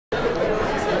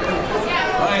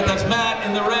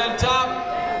in the red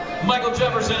top, Michael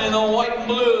Jefferson in the white and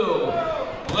blue.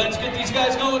 Let's get these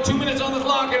guys going. 2 minutes on the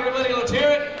clock, everybody. Let's hear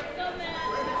it. Let's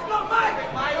go,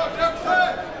 Mike! Michael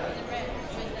Jefferson!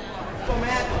 Let's go,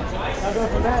 Matt. I'll go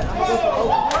for Matt. I'm going to go for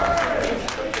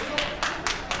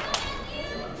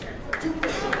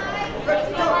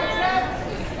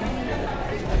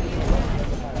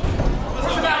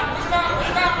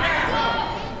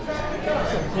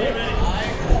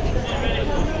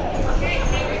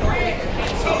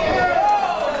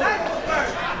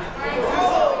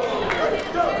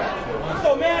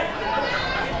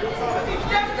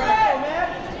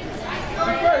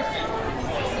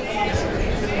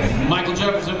Michael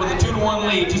Jefferson with a 2-1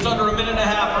 lead, just under a minute and a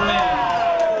half remaining.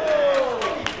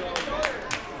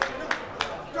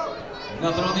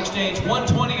 Nothing on the exchange,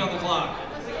 1:20 on the clock.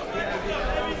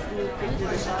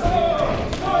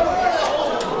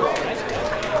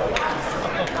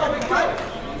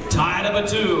 Tied up at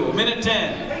 2, minute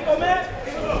 10.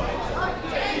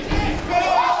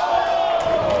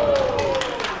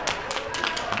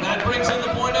 That brings in the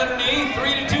point underneath,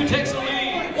 3-2 takes the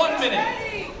lead, 1 minute.